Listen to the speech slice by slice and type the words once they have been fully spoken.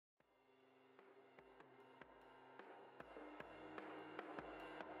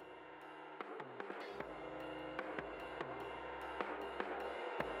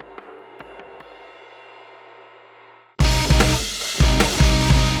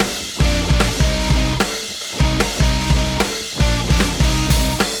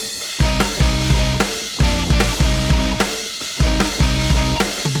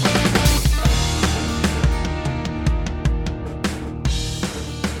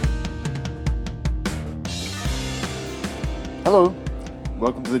Hello,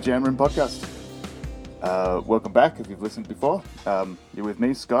 welcome to the Jam Room Podcast. Welcome back if you've listened before. You're with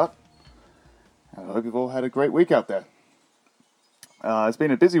me, Scott, and I hope you've all had a great week out there. It's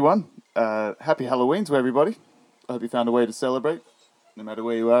been a busy one. Happy Halloween to everybody. I hope you found a way to celebrate, no matter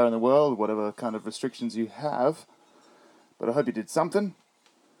where you are in the world, whatever kind of restrictions you have. But I hope you did something.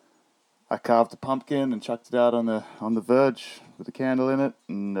 I carved a pumpkin and chucked it out on the verge with a candle in it,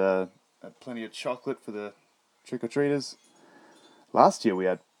 and had plenty of chocolate for the trick-or-treaters. Last year we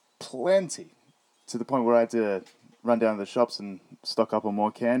had plenty, to the point where I had to run down to the shops and stock up on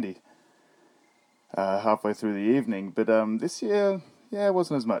more candy halfway through the evening. But this year, it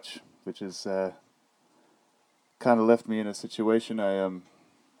wasn't as much, which is kind of left me in a situation. I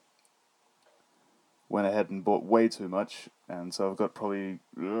went ahead and bought way too much, and so I've got probably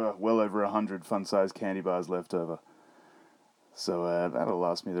well over 100 fun-sized candy bars left over. So that'll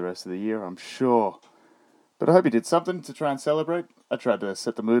last me the rest of the year, I'm sure. But I hope you did something to try and celebrate. I tried to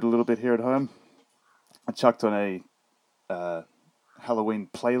set the mood a little bit here at home. I chucked on a Halloween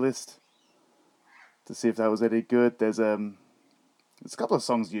playlist to see if that was any good. There's a couple of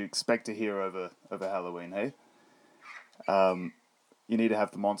songs you expect to hear over Halloween, hey? You need to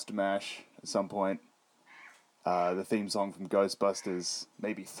have the Monster Mash at some point. The theme song from Ghostbusters,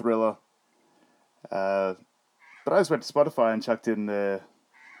 maybe Thriller. But I just went to Spotify and chucked in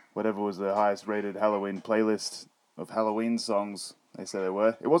whatever was the highest rated Halloween playlist of Halloween songs, they say they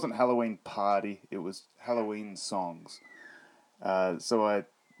were. It wasn't Halloween Party, it was Halloween songs. So I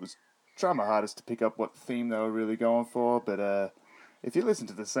was trying my hardest to pick up what theme they were really going for, but if you listen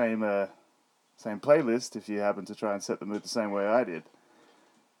to the same playlist, if you happen to try and set the mood the same way I did,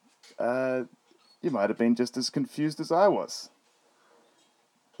 you might have been just as confused as I was.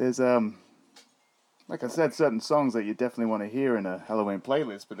 There's like I said, certain songs that you definitely want to hear in a Halloween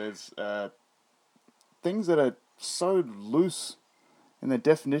playlist, but there's things that are so loose in the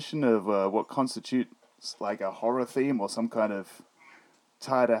definition of what constitutes like a horror theme or some kind of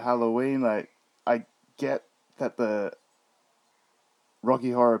tie to Halloween. Like, I get that the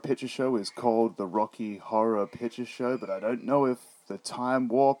Rocky Horror Picture Show is called the Rocky Horror Picture Show, but I don't know if the Time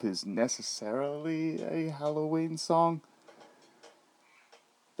Warp is necessarily a Halloween song.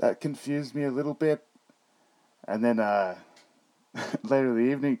 That confused me a little bit. And then later in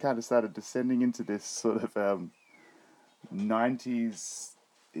the evening, it kind of started descending into this sort of 90s,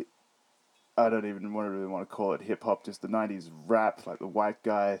 I don't even really want to call it hip-hop, just the 90s rap, like the white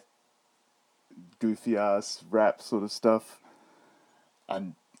guy, goofy-ass rap sort of stuff.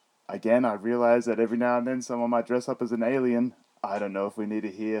 And again, I realize that every now and then someone might dress up as an alien. I don't know if we need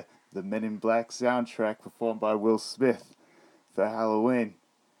to hear the Men in Black soundtrack performed by Will Smith for Halloween.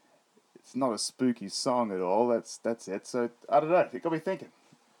 It's not a spooky song at all, that's it. So, I don't know, it got me thinking.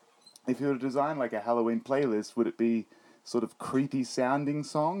 If you were to design like a Halloween playlist, would it be sort of creepy sounding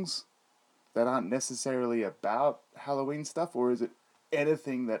songs that aren't necessarily about Halloween stuff, or is it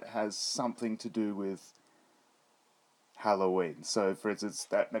anything that has something to do with Halloween? So, for instance,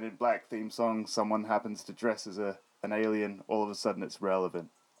 that Men in Black theme song, someone happens to dress as an alien, all of a sudden it's relevant.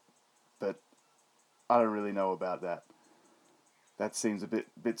 But I don't really know about that. That seems a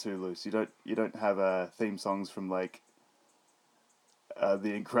bit too loose. You don't have theme songs from like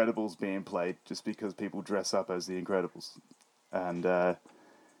The Incredibles being played just because people dress up as The Incredibles, and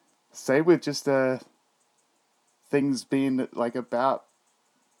same with just things being like about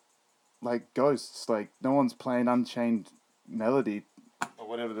like ghosts. Like, no one's playing Unchained Melody or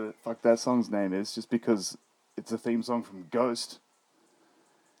whatever the fuck that song's name is just because it's a theme song from Ghost.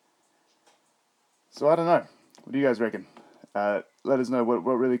 So I don't know. What do you guys reckon? Let us know what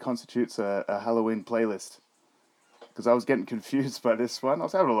really constitutes a Halloween playlist. Because I was getting confused by this one. I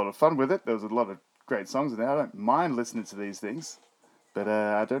was having a lot of fun with it. There was a lot of great songs in there. I don't mind listening to these things. But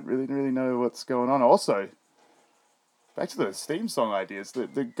I don't really know what's going on. Also, back to those theme song ideas. The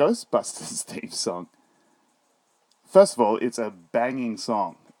Ghostbusters theme song. First of all, it's a banging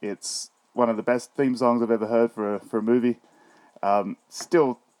song. It's one of the best theme songs I've ever heard for a movie.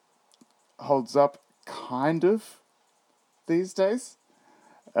 Still holds up, kind of, these days.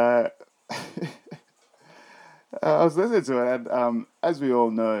 I was listening to it, and as we all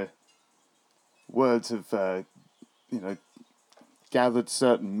know, words have, gathered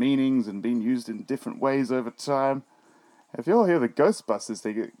certain meanings and been used in different ways over time. If you all hear the Ghostbusters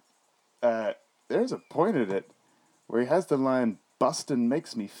thing, there is a point in it where he has the line, "Bustin'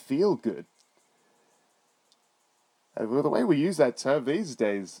 makes me feel good." Well, the way we use that term these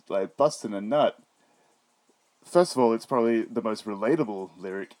days, like bustin' a nut, first of all, it's probably the most relatable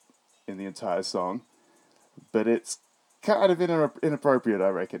lyric in the entire song, but it's kind of inappropriate, I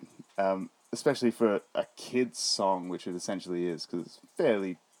reckon. especially for a kid's song, which it essentially is, because it's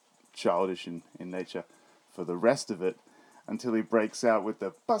fairly childish in nature for the rest of it, until he breaks out with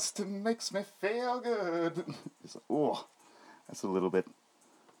the "Bustin' makes me feel good." It's like, oh, that's a little bit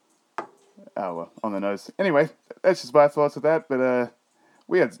on the nose. Anyway, that's just my thoughts of that, but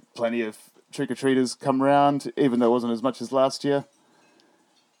we had plenty of trick-or-treaters come around, even though it wasn't as much as last year.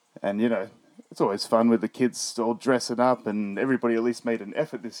 And, you know, it's always fun with the kids all dressing up, and everybody at least made an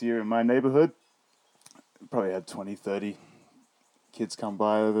effort this year in my neighborhood. Probably had 20, 30 kids come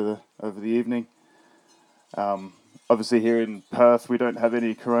by over the evening. Obviously here in Perth, we don't have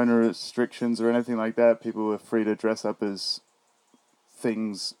any corona restrictions or anything like that. People were free to dress up as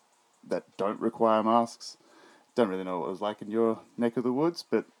things that don't require masks. Don't really know what it was like in your neck of the woods,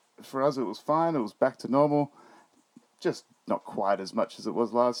 but for us it was fine. It was back to normal. Just not quite as much as it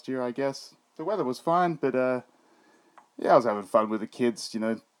was last year, I guess. The weather was fine, but yeah, I was having fun with the kids, you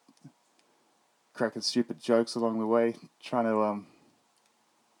know, cracking stupid jokes along the way, trying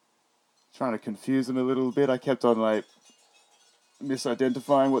to confuse them a little bit. I kept on like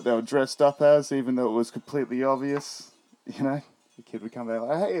misidentifying what they were dressed up as, even though it was completely obvious. You know, the kid would come out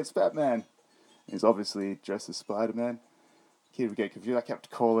like, "Hey, it's Batman." He's obviously dressed as Spider-Man. The kid would get confused. I kept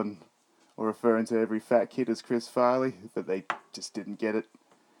calling or referring to every fat kid as Chris Farley, but they just didn't get it.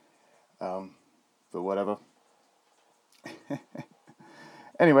 But whatever.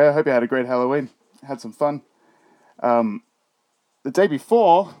 Anyway, I hope you had a great Halloween. Had some fun. The day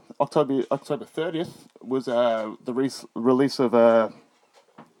before, October 30th, was the release of the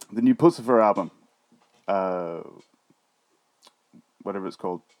new Puscifer album. Whatever it's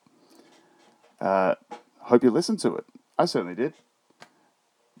called. Hope you listened to it. I certainly did.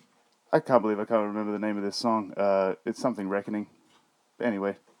 I can't believe I can't remember the name of this song. It's something Reckoning.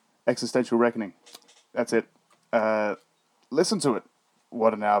 Anyway, Existential Reckoning. That's it. Listen to it.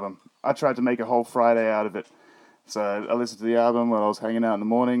 What an album. I tried to make a whole Friday out of it. So I listened to the album while I was hanging out in the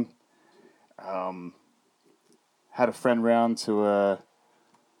morning. Had a friend round to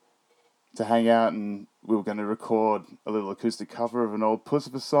hang out, and we were going to record a little acoustic cover of an old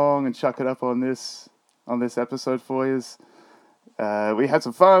Puscifer song and chuck it up on this episode for you. We had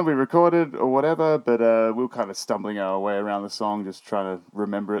some fun, we recorded or whatever, but we were kind of stumbling our way around the song, just trying to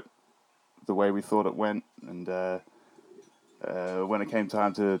remember it the way we thought it went. And when it came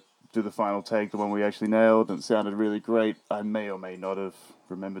time to do the final take, the one we actually nailed, and it sounded really great, I may or may not have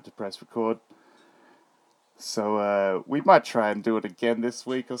remembered to press record. So we might try and do it again this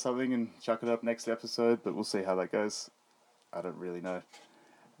week or something and chuck it up next episode, but we'll see how that goes. I don't really know.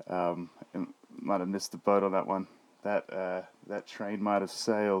 Might have missed the boat on that one. That train might have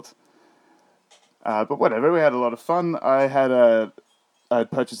sailed. But whatever, we had a lot of fun. I had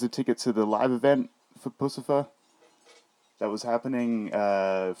purchased a ticket to the live event for Puscifer that was happening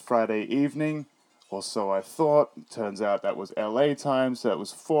Friday evening, or so I thought. Turns out that was LA time, so that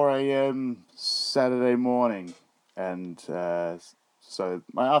was 4 a.m. Saturday morning. And so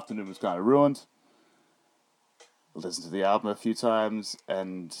my afternoon was kind of ruined. I listened to the album a few times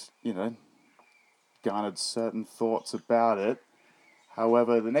and, you know, garnered certain thoughts about it.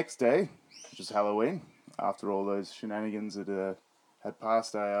 However, the next day, which was Halloween, after all those shenanigans had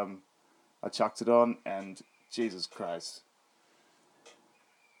passed, I chucked it on, and Jesus Christ.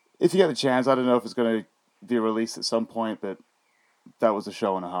 If you get the chance, I don't know if it's going to be released at some point, but that was a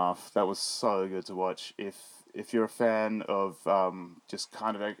show and a half. That was so good to watch. If you're a fan of just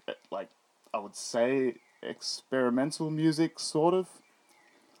kind of like, I would say, experimental music, sort of,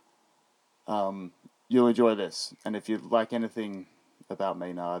 you'll enjoy this. And if you like anything about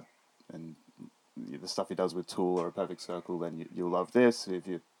Maynard and the stuff he does with Tool or A Perfect Circle, then you'll love this. If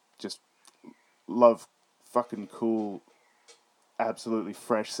you just love fucking cool, absolutely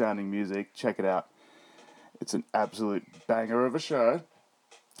fresh sounding music, check it out. It's an absolute banger of a show.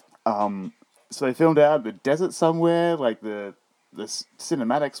 So they filmed out in the desert somewhere. Like the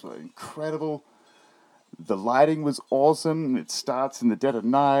cinematics were incredible. The lighting was awesome. It starts in the dead of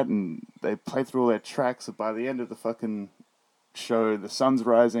night, and they play through all their tracks. So by the end of the fucking show, the sun's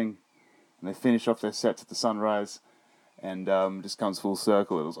rising, and they finish off their set to the sunrise, and just comes full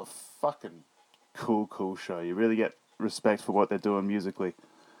circle. It was a fucking cool show. You really get respect for what they're doing musically.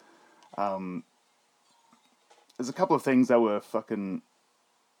 There's a couple of things that were fucking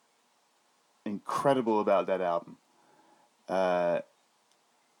incredible about that album.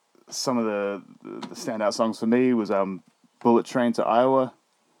 Some of the standout songs for me was Bullet Train to Iowa.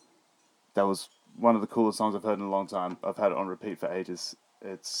 That was one of the coolest songs I've heard in a long time. I've had it on repeat for ages.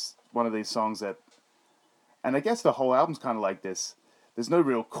 It's one of these songs that, and I guess the whole album's kind of like this. There's no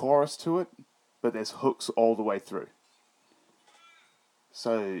real chorus to it, but there's hooks all the way through.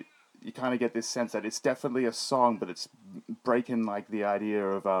 So you kind of get this sense that it's definitely a song, but it's breaking like the idea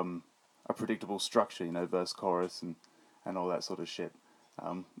of a predictable structure, verse, chorus, and all that sort of shit.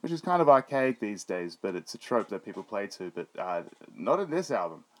 Which is kind of archaic these days, but it's a trope that people play to. But not in this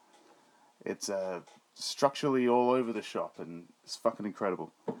album. It's structurally all over the shop, and it's fucking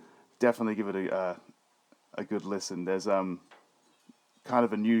incredible. Definitely give it a good listen. There's kind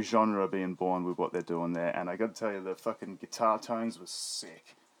of a new genre being born with what they're doing there, and I got to tell you, the fucking guitar tones were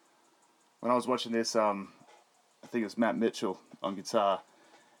sick. When I was watching this, I think it was Matt Mitchell on guitar,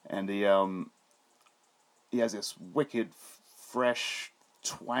 and he has this wicked, fresh,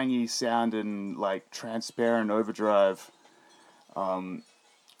 twangy sounding, like transparent overdrive,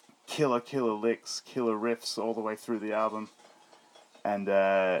 killer licks, killer riffs all the way through the album, and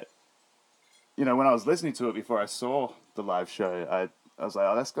when I was listening to it before I saw the live show, I was like,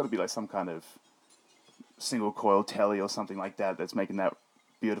 oh, that's got to be like some kind of single coil telly or something like that that's making that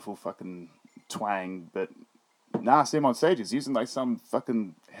beautiful fucking twang. But nah, see him on stage, he's using like some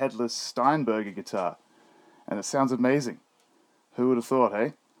fucking headless Steinberger guitar, and it sounds amazing. Who would have thought,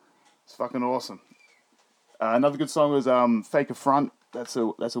 hey? It's fucking awesome. Another good song was Fake a Front. That's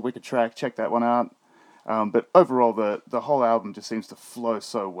a wicked track. Check that one out. But overall, the whole album just seems to flow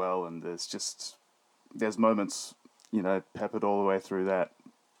so well, and there's moments, peppered all the way through that.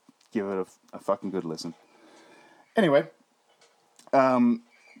 Give it a fucking good listen. Anyway, all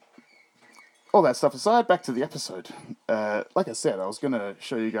that stuff aside, back to the episode. Like I said, I was going to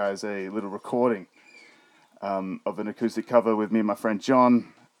show you guys a little recording of an acoustic cover with me and my friend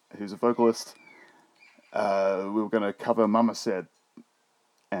John, who's a vocalist. We were going to cover Mama Said,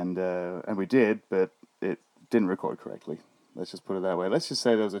 and we did, but it didn't record correctly. Let's just put it that way. Let's just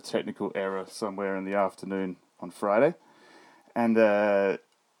say there was a technical error somewhere in the afternoon on Friday. And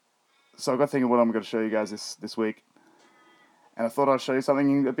so I got thinking what I'm going to show you guys this week. And I thought I'd show you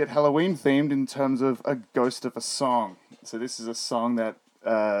something a bit Halloween themed in terms of a ghost of a song. So this is a song that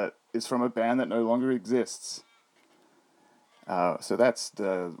is from a band that no longer exists. So that's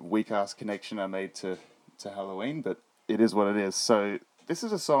the weak-ass connection I made to Halloween, but it is what it is. So this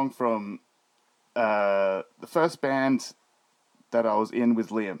is a song from the first band that I was in with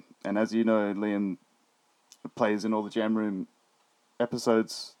Liam. And as you know, Liam plays in all the Jam Room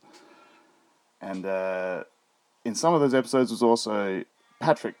episodes. And in some of those episodes was also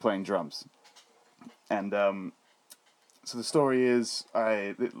Patrick playing drums. And so the story is,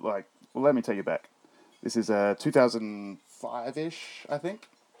 let me take you back. This is 2005-ish, I think.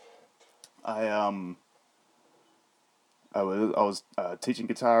 I was teaching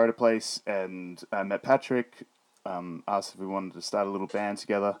guitar at a place, and I met Patrick, asked if we wanted to start a little band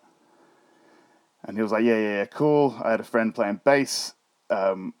together. And he was like, yeah, cool. I had a friend playing bass,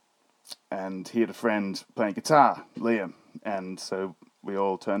 and he had a friend playing guitar, Liam. And so we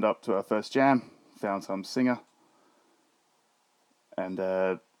all turned up to our first jam, found some singer, and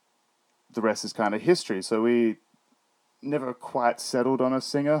the rest is kind of history. So we never quite settled on a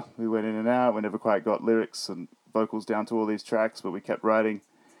singer. We went in and out. We never quite got lyrics and vocals down to all these tracks, but we kept writing.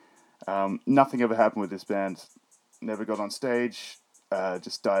 Nothing ever happened with this band. Never got on stage.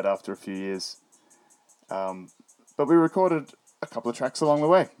 Just died after a few years. But we recorded a couple of tracks along the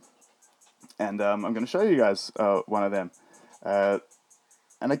way. And I'm going to show you guys one of them.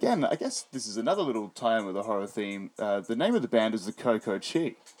 And again, I guess this is another little tie-in with a horror theme. The name of the band is the Coco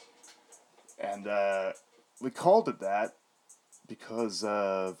Chi. And we called it that because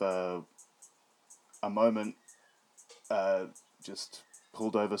of a moment just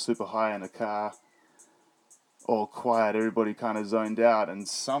pulled over super high in a car, all quiet, everybody kind of zoned out, and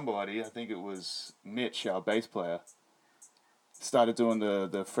somebody, I think it was Mitch, our bass player, started doing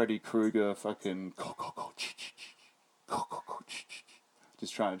the Freddy Krueger fucking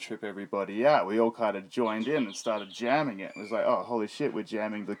just trying to trip everybody out. We all kind of joined in and started jamming it. It was like, oh, holy shit, we're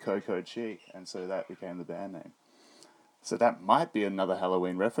jamming the Coco Chi. And so that became the band name. So that might be another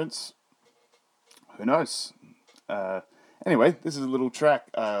Halloween reference. Who knows? Anyway, this is a little track.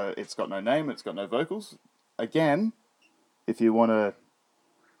 It's got no name. It's got no vocals. Again, if you want to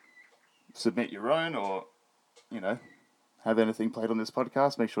submit your own or, have anything played on this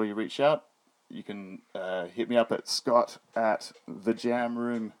podcast, make sure you reach out. You can hit me up at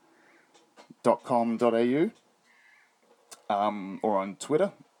scott@thejamroom.com.au or on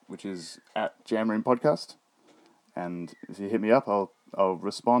Twitter, which is @jamroompodcast. And if you hit me up, I'll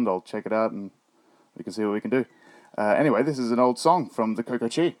respond, I'll check it out, and we can see what we can do. Anyway, this is an old song from the Coco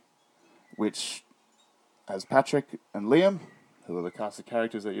Chi, which has Patrick and Liam, who are the cast of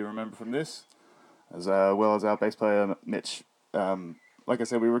characters that you remember from this, as well as our bass player, Mitch. Like I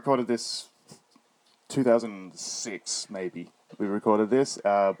said, we recorded this 2006, maybe, we recorded this.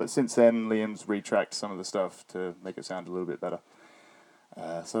 But since then, Liam's retracked some of the stuff to make it sound a little bit better.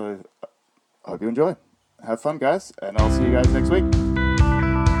 So I hope you enjoy. Have fun, guys, and I'll see you guys next week.